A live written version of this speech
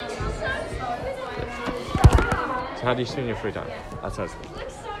So how do you spend your free time outside of school?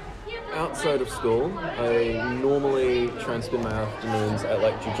 Outside of school, I normally try and spend my afternoons at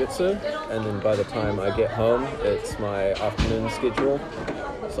like jiu-jitsu, and then by the time I get home, it's my afternoon schedule.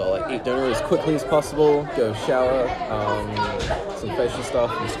 So I like eat dinner as quickly as possible, go shower, some facial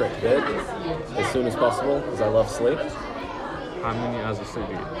stuff, and straight to bed as soon as possible because I love sleep. How many hours of sleep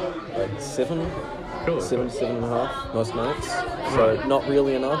do you get? Like 7 Cool. 7 to 7.5 most nights. So not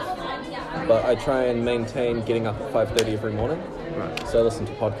really enough, but I try and maintain getting up at 5:30 every morning. Right. So I listen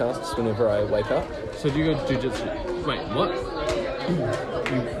to podcasts whenever I wake up. So do you go to jiu-jitsu? Wait, what?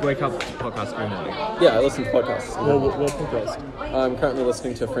 You wake up to podcasts every morning? Yeah, I listen to podcasts. What podcast? I'm currently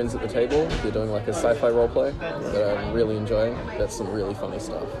listening to Friends at the Table. They're doing like a sci-fi roleplay that I'm really enjoying. That's some really funny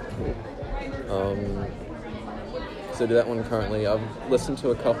stuff. So I do that one currently. I've listened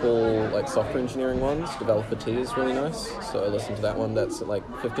to a couple like software engineering ones. Developer T is really nice. So I listen to that one. That's like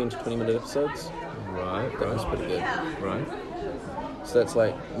 15 to 20 minute episodes. Right. That one's pretty good. Right. So that's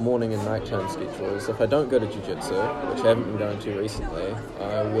like morning and nighttime schedules. If I don't go to jiu-jitsu, which I haven't been going to recently,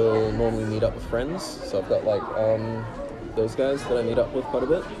 I will normally meet up with friends. So I've got like those guys that I meet up with quite a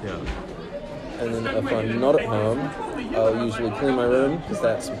bit. Yeah. And then if I'm not at home, I'll usually clean my room because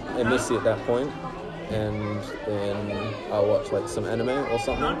that's messy at that point. And then I'll watch like some anime or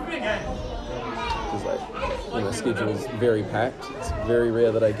something. Because like, my schedule is very packed. It's very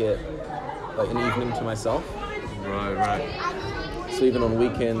rare that I get like an evening to myself. Right. So even on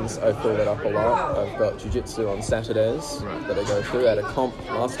weekends, I fill that up a lot. I've got jiu-jitsu on Saturdays that I go to. I had a comp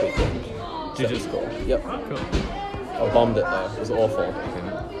last weekend. Jiu-jitsu? Yep. Cool. I bombed it though. It was awful. Okay.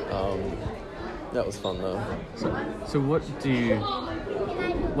 That was fun though. So what do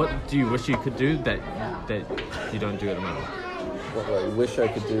you wish you could do that you don't do at the moment? What do I wish I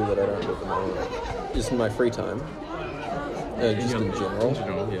could do that I don't do at the moment? Just in my free time. Just in general. In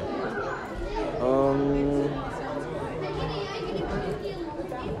general, yeah.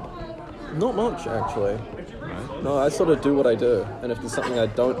 Not much actually. Right. No, I sort of do what I do, and if there's something I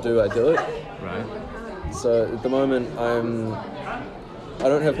don't do, I do it. Right. So at the moment, I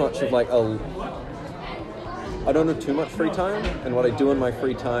don't have much of like I don't have too much free time, and what I do in my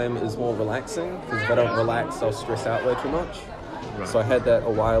free time is more relaxing, because if I don't relax, I'll stress out way too much. Right. So I had that a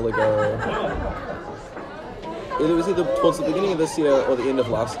while ago. It was either towards the beginning of this year or the end of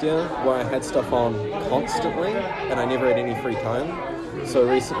last year, where I had stuff on constantly, and I never had any free time. So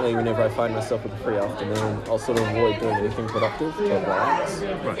recently, whenever I find myself with a free afternoon, I'll sort of avoid doing anything productive to relax.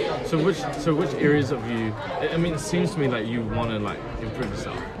 Right. So which areas of you? I mean, it seems to me like you want to like improve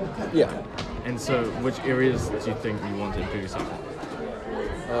yourself. Yeah. And so, which areas do you think you want to improve yourself?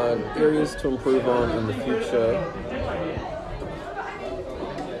 Areas to improve on in the future.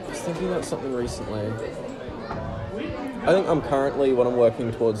 I was thinking about something recently. I think what I'm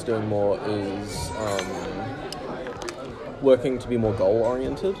working towards doing more is working to be more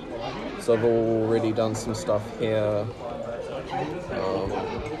goal-oriented. So I've already done some stuff here.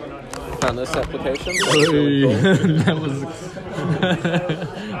 Found this application. That's really cool. That was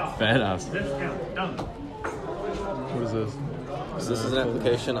badass. What is this? So this is an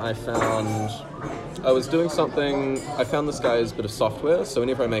application I found. I was doing something. I found this guy's bit of software. So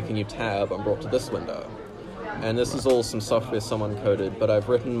whenever I make a new tab, I'm brought to this window. And this is all some software someone coded, but I've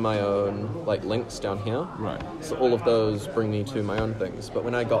written my own like links down here. Right. So all of those bring me to my own things. But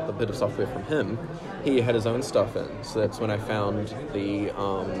when I got the bit of software from him, he had his own stuff in. So that's when I found the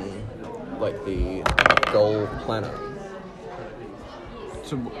the goal planner.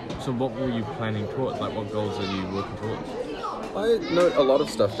 So what were you planning towards? Like, what goals are you working towards? I note a lot of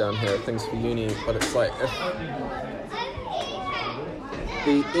stuff down here, things for uni, but it's like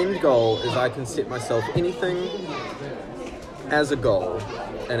the end goal is I can set myself anything as a goal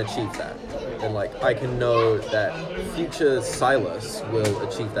and achieve that. And like I can know that future Silas will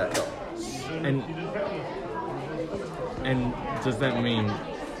achieve that goal. And does that mean,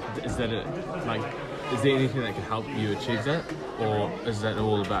 is there anything that can help you achieve that? Or is that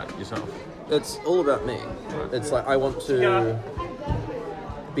all about yourself? It's all about me. It's like I want to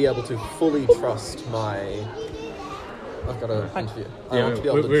be able to fully trust my... I've got an interview. I want to be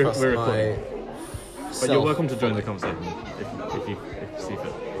able to trust my But you're welcome to join the conversation if you see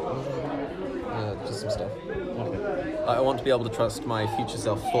fit. Just some stuff. I want to be able to trust my future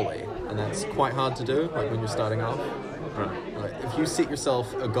self fully, and that's quite hard to do, like when you're starting off. Right. Like, if you set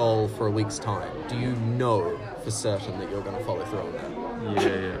yourself a goal for a week's time, do you know for certain that you're going to follow through on that?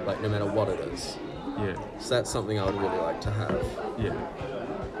 Yeah. Like, no matter what it is. Yeah. So that's something I would really like to have. Yeah.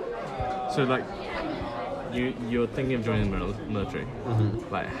 So, like, you're thinking of joining the military. Mm-hmm.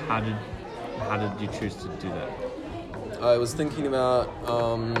 Like, how did you choose to do that? I was thinking about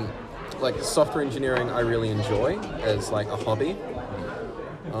like software engineering I really enjoy as like a hobby.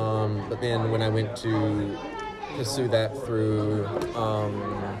 But then when I went to pursue that through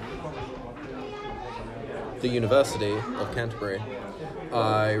the University of Canterbury,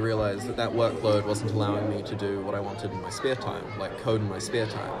 I realized that workload wasn't allowing me to do what I wanted in my spare time, like code in my spare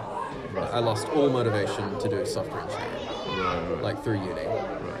time. I lost all motivation to do software engineering, like through uni.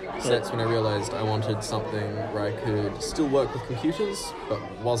 So that's when I realized I wanted something where I could still work with computers, but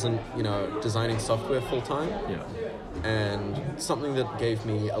wasn't, designing software full time. Yeah. And something that gave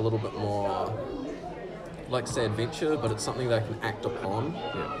me a little bit more, like say adventure, but it's something that I can act upon.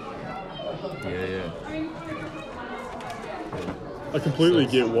 Yeah. I completely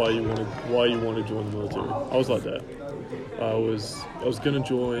get why you want to join the military. I was like that. I was going to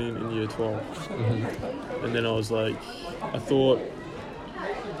join in year 12, and then I was like, I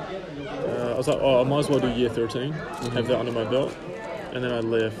was like, I might as well do year 13, have that under my belt, and then I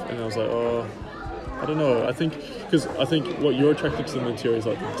left, and I was like, I don't know. I think what you're attracted to the military is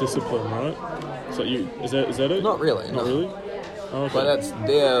like the discipline, right? So is that it? Not really. Not really. Oh, okay. But that's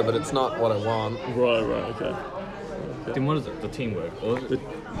there, but it's not what I want. Right. Okay. Then what is it? The teamwork, or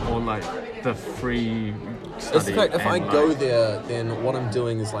like the free study? It's like if I go there, then what I'm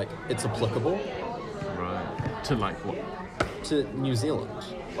doing is like it's applicable. Right. To like what? To New Zealand.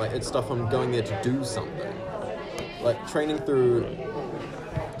 Like it's stuff I'm going there to do something. Like training through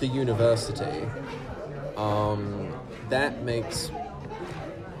the university. That makes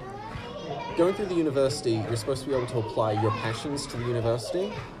going through the university. You're supposed to be able to apply your passions to the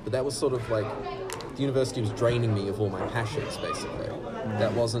university, but that was sort of like. The university was draining me of all my passions, basically.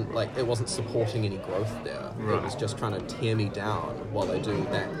 That wasn't it wasn't supporting any growth there. Right. It was just trying to tear me down while they do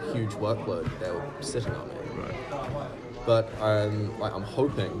that huge workload they were sitting on me. Right. But I'm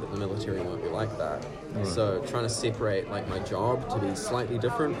hoping that the military won't be like that. Right. So trying to separate like my job to be slightly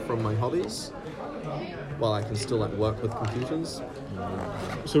different from my hobbies, while I can still like work with computers.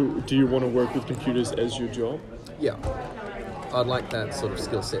 So, do you want to work with computers as your job? Yeah. I'd like that sort of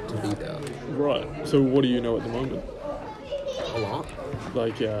skill set to be there. Right. So what do you know at the moment? A lot.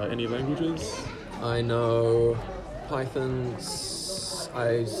 Like any languages? I know Python.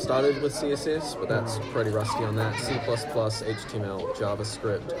 I started with CSS, but that's pretty rusty on that. C++, HTML,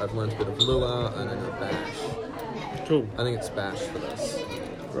 JavaScript. I've learned a bit of Lua and I know Bash. Cool. I think it's Bash for this.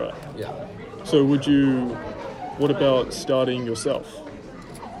 Right. Yeah. So what about starting yourself?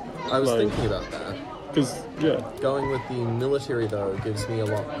 I was thinking about that. Because, Going with the military, though, gives me a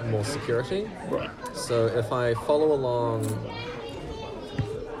lot more security. Right. So if I follow along,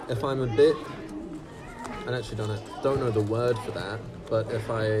 if I'm a bit, I actually don't know the word for that, but if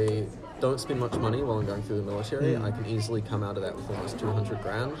I don't spend much money while I'm going through the military, I can easily come out of that with almost 200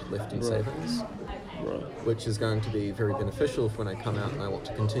 grand left in savings. Right. Which is going to be very beneficial for when I come out and I want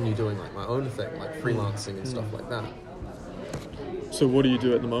to continue doing like my own thing, like freelancing and stuff like that. So what do you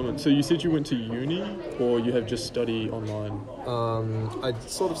do at the moment? So you said you went to uni, or you have just study online? I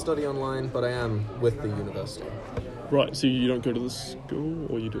sort of study online, but I am with the university. Right, so you don't go to the school,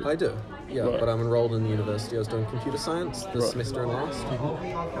 or you do? I do, yeah, Right. but I'm enrolled in the university. I was doing computer science this Right. semester and last.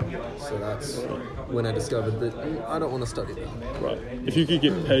 So that's when I discovered that I don't want to study that. Right. If you could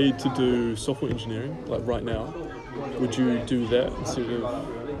get paid to do software engineering, like right now, would you do that instead of...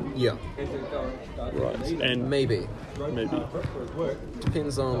 Yeah, Right, and maybe.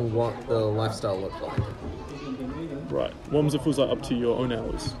 Depends on what the lifestyle looked like. Right. What was if it was like up to your own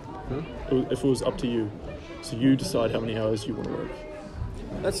hours? If it was up to you. So you decide how many hours you want to work.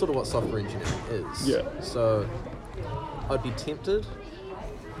 That's sort of what software engineering is. Yeah. So I'd be tempted.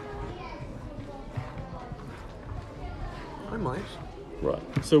 I might. Right.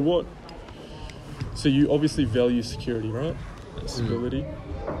 So you obviously value security, right? Stability.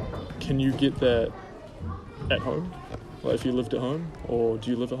 Can you get that at home? Like if you lived at home, or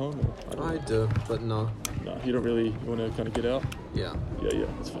do you live at home? Or, I do, but no. No, you don't really. You want to kind of get out. Yeah. Yeah,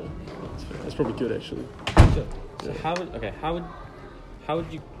 that's fair. That's probably good actually. So how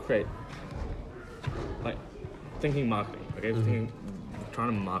would you create, like, thinking marketing, okay? Trying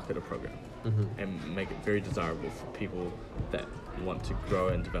to market a program and make it very desirable for people that want to grow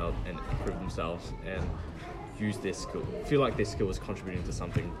and develop and improve themselves and use their skill, feel like their skill is contributing to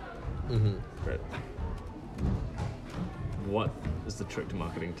something great. What is the trick to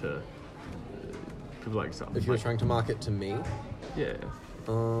marketing to people like yourself? If you were trying to market to me, yeah.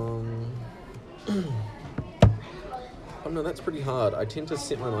 Oh no, that's pretty hard. I tend to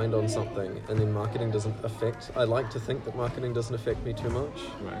set my mind on something and then marketing doesn't affect... I like to think that marketing doesn't affect me too much.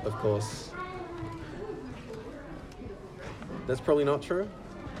 Right. Of course. That's probably not true.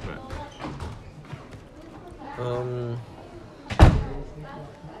 Right. I'm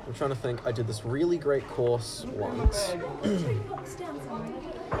I'm trying to think. I did this really great course once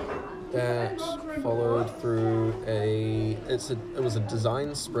that followed through it was a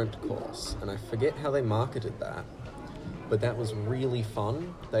design sprint course, and I forget how they marketed that, but that was really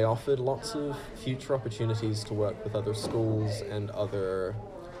fun. They offered lots of future opportunities to work with other schools and other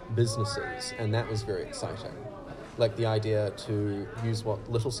businesses, and that was very exciting. Like the idea to use what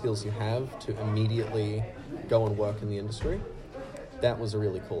little skills you have to immediately go and work in the industry. That was a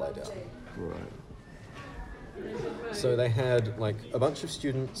really cool idea. Right. So they had like a bunch of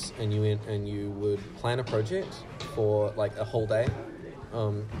students, and you went and you would plan a project for like a whole day,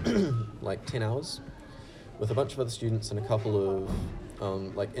 like 10 hours, with a bunch of other students and a couple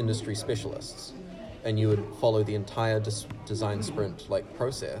of like industry specialists, and you would follow the entire design sprint like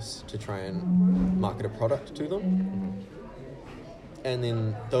process to try and market a product to them. And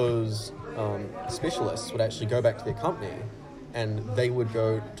then those specialists would actually go back to their company, and they would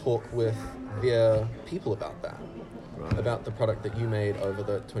go talk with their people about that, Right. about the product that you made over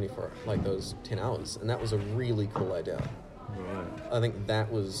the 24, like those 10 hours. And that was a really cool idea. Right. I think that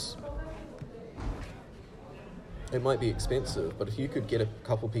was, it might be expensive, but if you could get a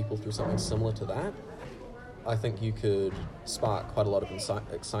couple people through something similar to that, I think you could spark quite a lot of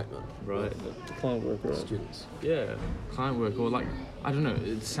excitement Right. The client work, with right? students. Yeah. Client work, or like, I don't know,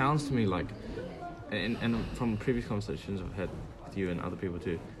 it sounds to me like, and from previous conversations I've had with you and other people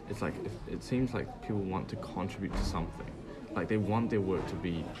too, it's like, it seems like people want to contribute to something. Like they want their work to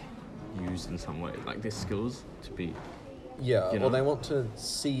be used in some way, like their skills to be, Yeah, You or know? they want to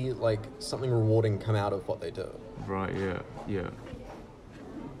see like something rewarding come out of what they do. right, yeah.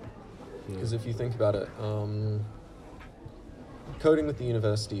 Because if you think about it, coding with the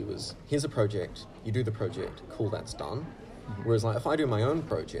university was, here's a project, you do the project, cool, that's done. Whereas like if I do my own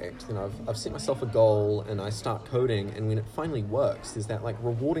project, then I've set myself a goal and I start coding, and when it finally works, there's that like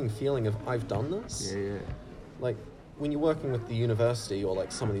rewarding feeling of I've done this. Yeah. Like when you're working with the university or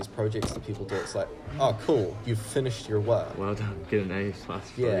like some of these projects that people do, it's like, oh cool, you've finished your work. Well done, get an A plus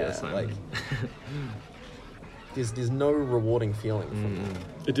for your Yeah, assignment. like there's no rewarding feeling from that.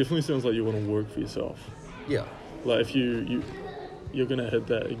 It definitely sounds like you want to work for yourself. Yeah. Like if you're gonna hit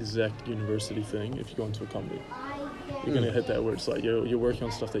that exact university thing if you go into a company. You're gonna hit that where it's like you're working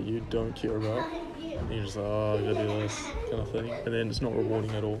on stuff that you don't care about, and you're just like, oh, I gotta do this kind of thing, and then it's not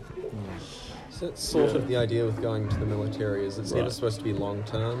rewarding at all. So that's sort of the idea with going to the military, is it's never Right. supposed to be long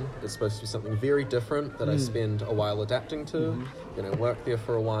term. It's supposed to be something very different that I spend a while adapting to. Then I work there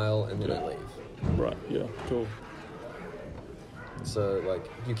for a while and then I leave. Right? Yeah. Cool. So like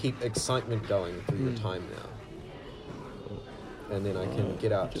you keep excitement going through your time now, and then I can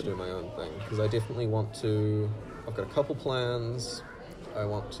get out to do my own thing, because I definitely want to. I've got a couple plans. I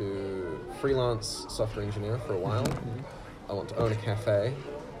want to freelance software engineer for a while. I want to own a cafe,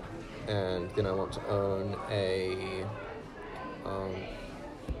 and then I want to own a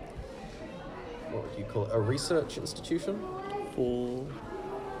what would you call it? A research institution. For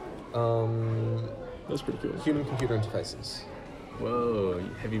Um, that's pretty cool. human-computer interfaces. Whoa,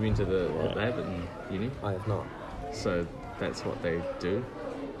 have you been to the Right. lab in uni? I have not. So that's what they do.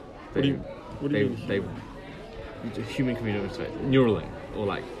 What do you mean? They human computer interface, Neuralink, or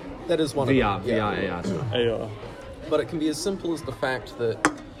like That is one VR, of them. Yeah. VR, AR stuff. AR. But it can be as simple as the fact that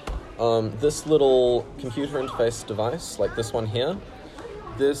this little computer interface device, like this one here,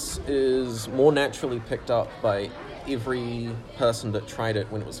 this is more naturally picked up by every person that tried it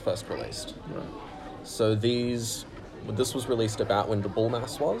when it was first released. Right. So this was released about when the Bull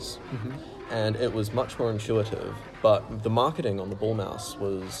Mouse was, and it was much more intuitive, but the marketing on the Bull Mouse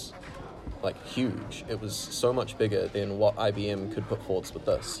was like huge. It was so much bigger than what IBM could put forwards with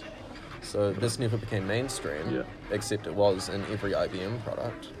this. So this never became mainstream, Yeah. except it was in every IBM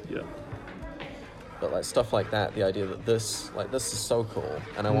product. Yeah. But like stuff like that, the idea that this is so cool,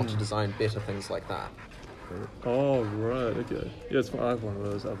 and I want to design better things like that. Oh right. Okay. Yeah, it's I have one of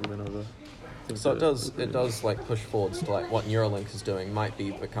those. I've been over. So it does like push forwards to like what Neuralink is doing might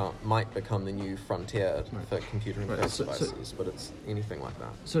become the new frontier for computer Right, interface so- devices, but it's anything like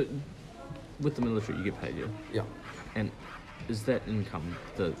that. So with the military, you get paid, yeah? Yeah. And is that income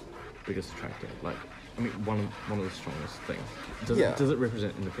the biggest attractor? Like, I mean, one of the strongest things. Yeah. Does it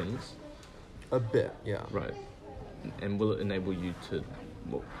represent independence? A bit, yeah. Right. And will it enable you to?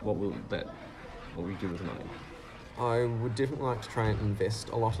 What will you do with the money? I would definitely like to try and invest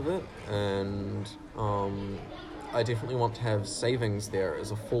a lot of it, and I definitely want to have savings there as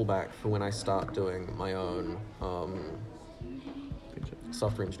a fallback for when I start doing my own Picture.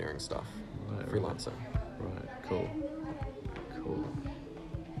 software engineering stuff, Right, freelancing. Right. Cool.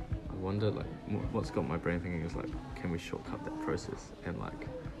 I wonder, like, what's got my brain thinking is like, can we shortcut that process and like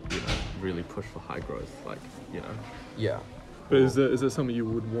really push for high growth, like, you know. Yeah. But is that something you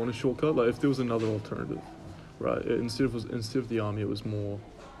would want to shortcut? Like, if there was another alternative, right? Instead of the army, it was more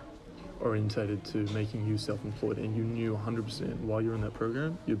orientated to making you self-employed, and you knew 100% while you're in that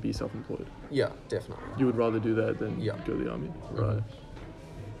program, you'd be self-employed. Yeah, definitely. You would rather do that than Yeah. go to the army, Mm-hmm. right?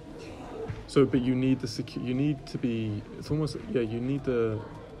 So, but you need you need to be. It's almost you need to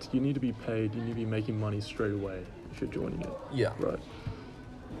be paid. You need to be making money straight away if you're joining it, Yeah. right?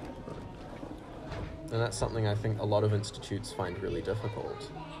 And that's something I think a lot of institutes find really difficult.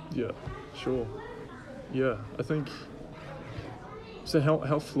 Yeah, sure. Yeah, I think. So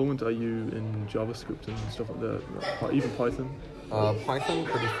how fluent are you in JavaScript and stuff like that? Like, even Python? Python,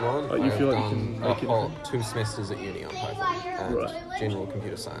 pretty fluent. You feel like you I've can done make anything? 2 semesters at uni on Python and Right. general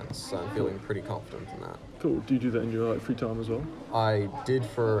computer science, so I'm feeling pretty confident in that. Cool. Do you do that in your free time as well? I did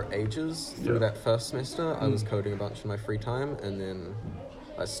for ages. Through Yeah. that first semester, I was coding a bunch in my free time, and then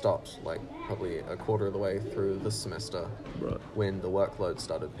I stopped like probably a quarter of the way through this semester Right. when the workload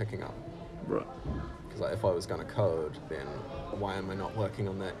started picking up. Right. Because like, if I was going to code, then why am I not working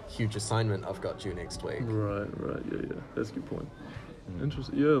on that huge assignment I've got due next week? Right. Yeah. That's a good point.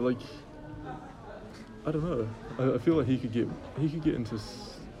 Interesting. Yeah, like I don't know. I feel like he could get into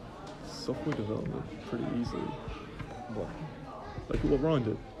software development pretty easily. What? Like what Ryan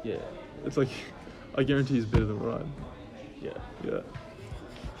did. Yeah. It's like I guarantee he's better than Ryan. Yeah. Yeah.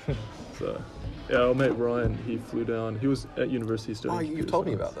 So, yeah, our mate Ryan, he flew down. He was at university studying. Oh, you've computer told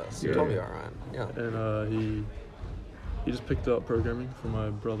me science. about this. You Yeah. told me about Ryan. Yeah. And he just picked up programming from my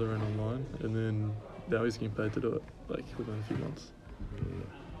brother and online, and then now he's getting paid to do it, like within a few months.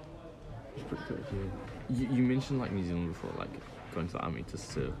 It's pretty cool. You mentioned like New Zealand before, like going to the army to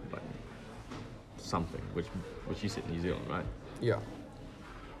serve like something, which you said New Zealand, right? Yeah.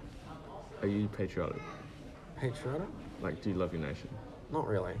 Are you patriotic? Patriotic? Like, do you love your nation? Not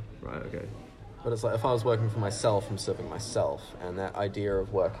really. Right. Okay. But it's like if I was working for myself, I'm serving myself, and that idea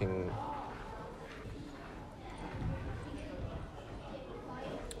of working.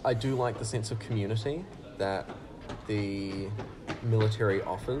 I do like the sense of community that the military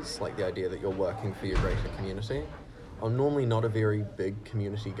offers, like the idea that you're working for your greater community. I'm normally not a very big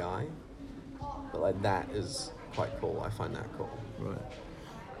community guy, but like that is quite cool. I find that cool. Right.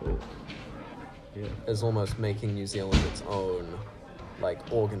 Cool. Yeah. It's almost making New Zealand its own, like,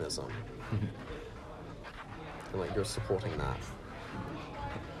 organism. And like you're supporting that.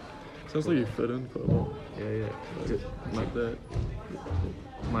 Sounds like you fit in quite well. Yeah. Like that.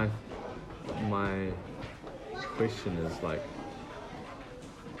 My question is like,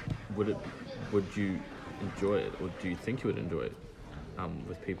 would you enjoy it, or do you think you would enjoy it,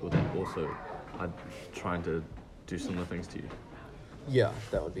 with people that also are trying to do similar things to you? Yeah,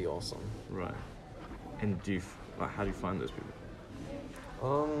 that would be awesome. Right. And how do you find those people?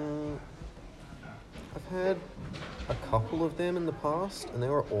 I've had a couple of them in the past, and they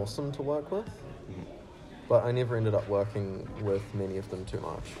were awesome to work with. But I never ended up working with many of them too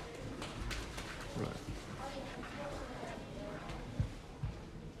much. Right.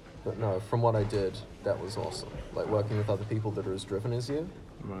 But no, from what I did, that was awesome. Like working with other people that are as driven as you,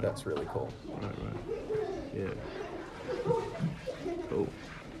 Right. that's really cool. Right. Yeah. Cool.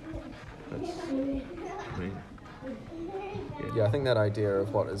 That's me. Yeah, I think that idea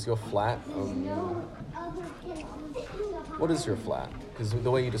of what is your flat, what is your flat? Because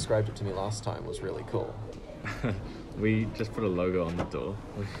the way you described it to me last time was really cool. We just put a logo on the door.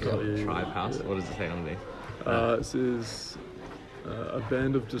 Yeah. Tribe House. What does it say underneath? It says a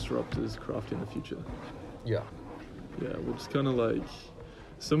band of disruptors crafting the future. Yeah. Yeah, which is kind of like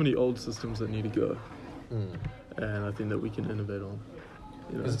so many old systems that need to go, Mm. and I think that we can innovate on.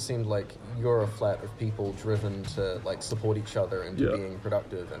 You know? Because it seemed like you're a flat of people driven to like support each other and Yeah. being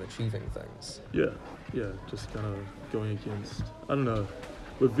productive and achieving things. Yeah, just kind of going against. I don't know.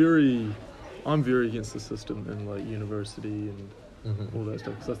 I'm very against the system in like university and Mm-hmm. all that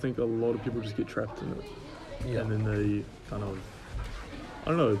stuff because I think a lot of people just get trapped in it, Yeah. and then they kind of, I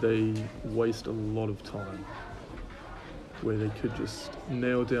don't know, they waste a lot of time where they could just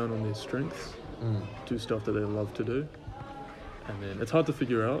nail down on their strengths, do stuff that they love to do, and then it's hard to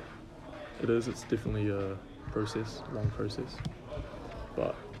figure out. It's definitely a long process,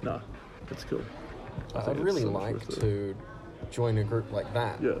 but nah, it's cool. I I'd think it's really so much like worth it. to join a group like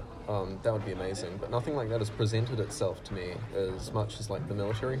that. Yeah. That would be amazing. But nothing like that has presented itself to me as much as like the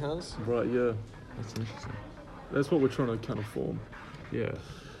military has. Right, yeah. That's interesting. That's what we're trying to kind of form. Yeah.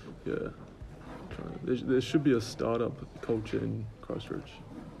 Yeah. There should be a startup culture in Christchurch.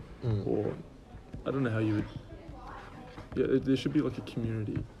 Or, I don't know how you would... Yeah, there should be like a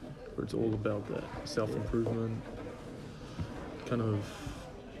community where it's all about that. Self-improvement, kind of...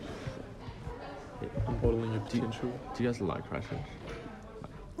 and bottling your potential. Do you guys like Christchurch?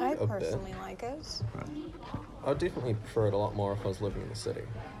 I bit. personally like it. Right. I'd definitely prefer it a lot more if I was living in the city.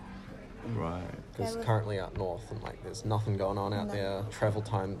 Right. Because Yeah, currently out north and there's nothing going on out No. there. Travel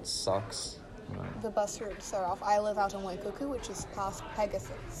time sucks. Right. The bus routes are off. I live out in Waikuku, which is past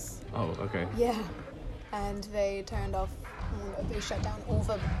Pegasus. Oh, okay. Yeah. And they turned off, they shut down all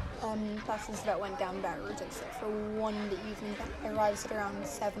the buses that went down that route except for one the evening that arrives at around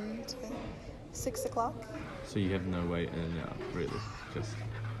 7 to 6 o'clock. So you have no way in and out, really. Just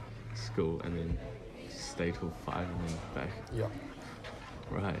school and then stay till 5 and then back. Yeah.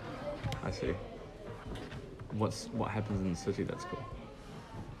 Right. I see. What happens in the city that's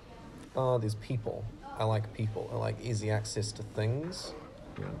cool? There's people. I like people. I like easy access to things.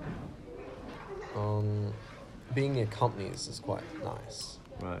 Yeah. Being near companies is quite nice.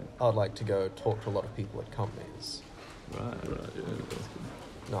 Right. I'd like to go talk to a lot of people at companies. Right. Yeah, that's good.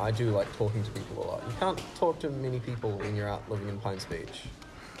 No, I do like talking to people a lot. You can't talk to many people when you're out living in Pines Beach.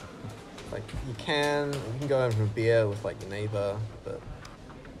 Like, you can go over a beer with, your neighbour, but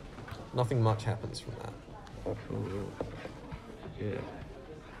nothing much happens from that. Oh, yeah.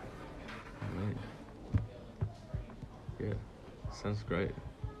 Oh, man. Yeah. Sounds great.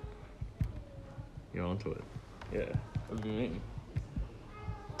 You're onto it. Yeah. What do you mean?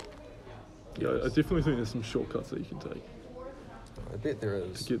 Yeah, I definitely think there's some shortcuts that you can take I bet there to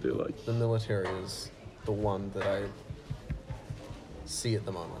is. get there. Like, The military is the one that I see at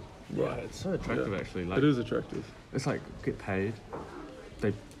the moment. Yeah, it's so attractive yeah. actually. Like, it is attractive. It's like get paid.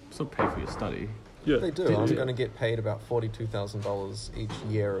 They sort of pay for your study. Yeah, They do. I'm going to get paid about $42,000 each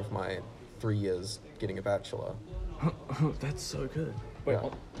year of my 3 years getting a bachelor. That's so good. Wait, Yeah.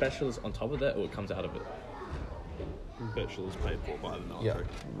 bachelor's on top of that, or it comes out of it? Bachelor's paid for by the military.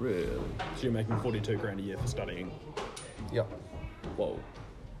 Really? So you're making 42 grand a year for studying. Yep. Whoa,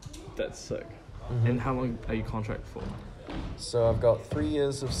 that's sick. And how long are you contracted for? So I've got 3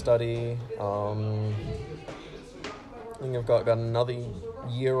 years of study. I think I've got about another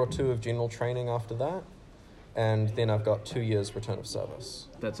year or two of general training after that. And then I've got 2 years return of service.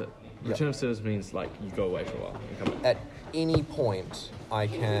 That's it. Yeah. Return of service means like you go away for a while and come back. At any point, I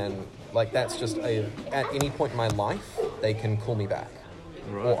can, that's just at any point in my life, they can call me back.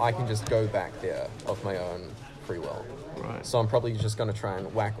 Right. Or I can just go back there of my own free will. Right. So I'm probably just going to try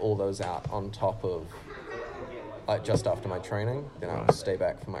and whack all those out on top of, just after my training. Then I'll Right. stay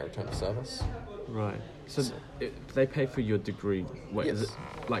back for my return of service. Right. So they pay for your degree. Wait, is Yes.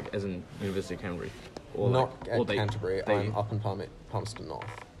 it like as in University of Canterbury? Or Not like, at or Canterbury. They, I'm up in Palmerston North.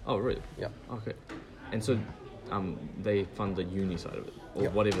 Oh, really? Yeah. Okay. And so, they fund the uni side of it, or Yeah.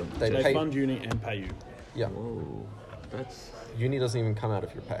 whatever. They They pay- fund uni and pay you. Yeah. Whoa, that's Uni doesn't even come out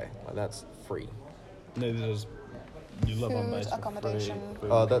of your pay. That's free. Neither does you live on Food, base of accommodation. free.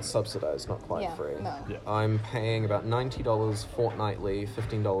 That's subsidized, not quite Yeah, free. no. Yeah. I'm paying about $90 fortnightly,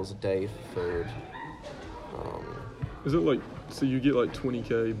 $15 a day for food. Is it like, so you get like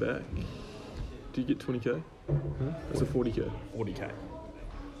 20k back? Do you get 20k? It's a 40k. 40k.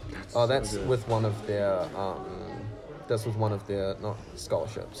 Oh, that's good. with one of their, not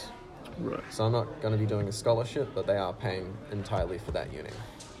scholarships. Right. So I'm not going to be doing a scholarship, but they are paying entirely for that uni.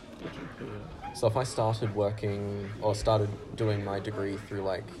 Yeah. So if I started working or started doing my degree through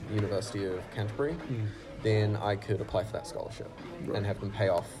University of Canterbury, then I could apply for that scholarship and have them pay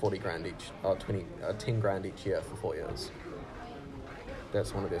off 40 grand each, 10 grand each year for 4 years.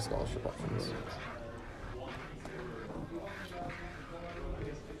 That's one of their scholarship options.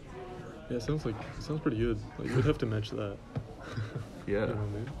 Yeah, it sounds pretty good. Like, you'd have to match that. yeah. You know what I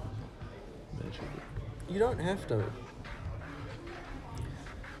mean? Match it. You don't have to.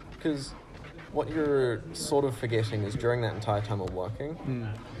 Because what you're sort of forgetting is during that entire time I'm working,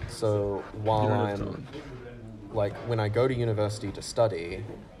 so while You don't have I'm, time. when I go to university to study,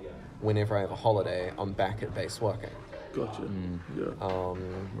 whenever I have a holiday, I'm back at base working. Gotcha. Yeah.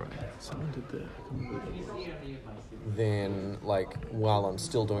 Right. Someone did that. I can't remember who that was. Then, while I'm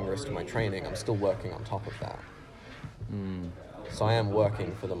still doing the rest of my training, I'm still working on top of that. So I am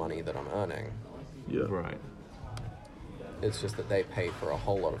working for the money that I'm earning. Yeah. Right. It's just that they pay for a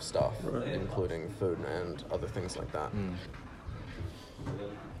whole lot of stuff, Right. including food and other things like that.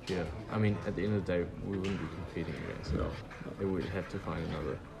 Yeah. I mean, at the end of the day, we wouldn't be competing against it. No. They would have to find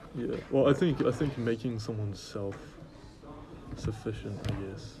another. Yeah. Well, I think making someone self-sufficient, I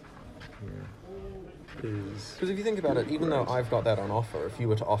guess, is Because if you think about it, even though Right. I've got that on offer, if you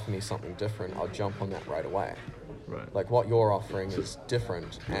were to offer me something different, I'll jump on that right away. Right. What you're offering is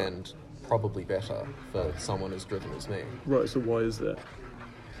different and probably better for someone as driven as me. right. So why is that?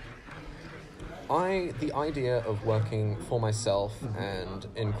 The idea of working for myself and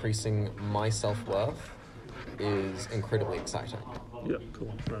increasing my self-worth is incredibly exciting. Yeah,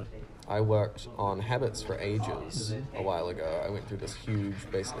 cool. Right. I worked on habits for ages a while ago. I went through this huge,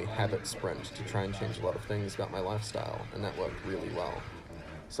 basically, habit sprint to try and change a lot of things about my lifestyle, and that worked really well.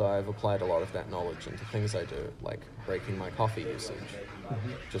 So I've applied a lot of that knowledge into things I do, like breaking my coffee usage.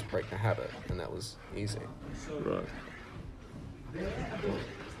 Just break the habit, and that was easy. Right.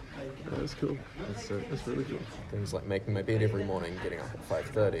 Yeah, that's cool. That's really cool. Things like making my bed every morning, getting up at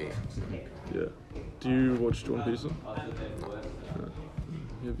 5:30. Yeah. Do you watch Jordan Peterson? No.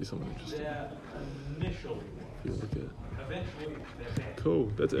 He'll be something interesting. If you look at.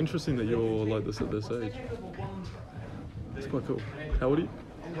 Cool. That's interesting that you're like this at this age. It's quite cool. How old are you?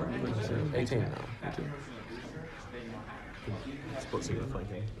 18 now. 18. Sports are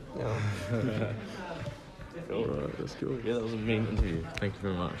thinking. Yeah. Cool. Right, that's cool. Yeah, that was a mean interview. Thank you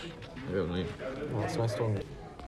very much. Well, it's nice talking.